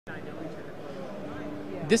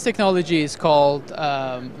This technology is called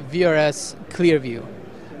VRS ClearView.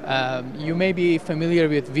 You may be familiar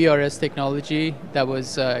with VRS technology that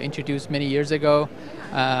was introduced many years ago,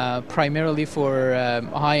 primarily for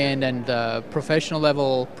high-end and professional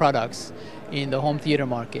level products in the home theater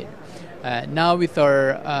market. Now with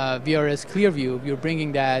our VRS ClearView, we're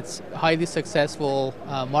bringing that highly successful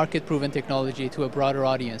market-proven technology to a broader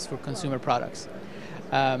audience for consumer products.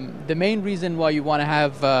 The main reason why you want to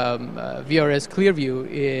have VRS ClearView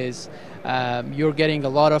is you're getting a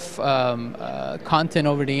lot of content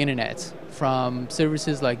over the internet from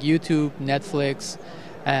services like YouTube, Netflix,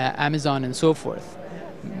 Amazon, and so forth.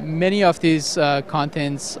 Many of these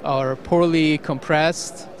contents are poorly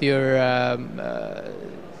compressed. They're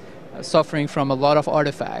suffering from a lot of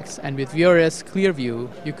artifacts, and with VRS ClearView,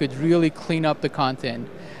 you could really clean up the content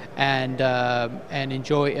and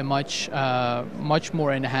enjoy a much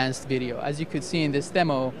more enhanced video. As you could see in this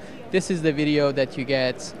demo, this is the video that you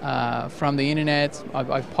get from the internet.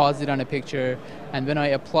 I've paused it on a picture, and when I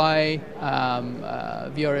apply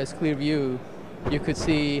VRS ClearView, you could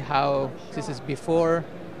see how this is before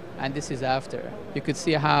and this is after. You could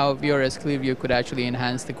see how VRS ClearView could actually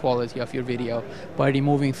enhance the quality of your video by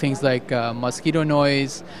removing things like mosquito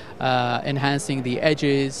noise, enhancing the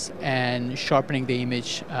edges, and sharpening the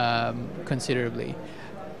image considerably.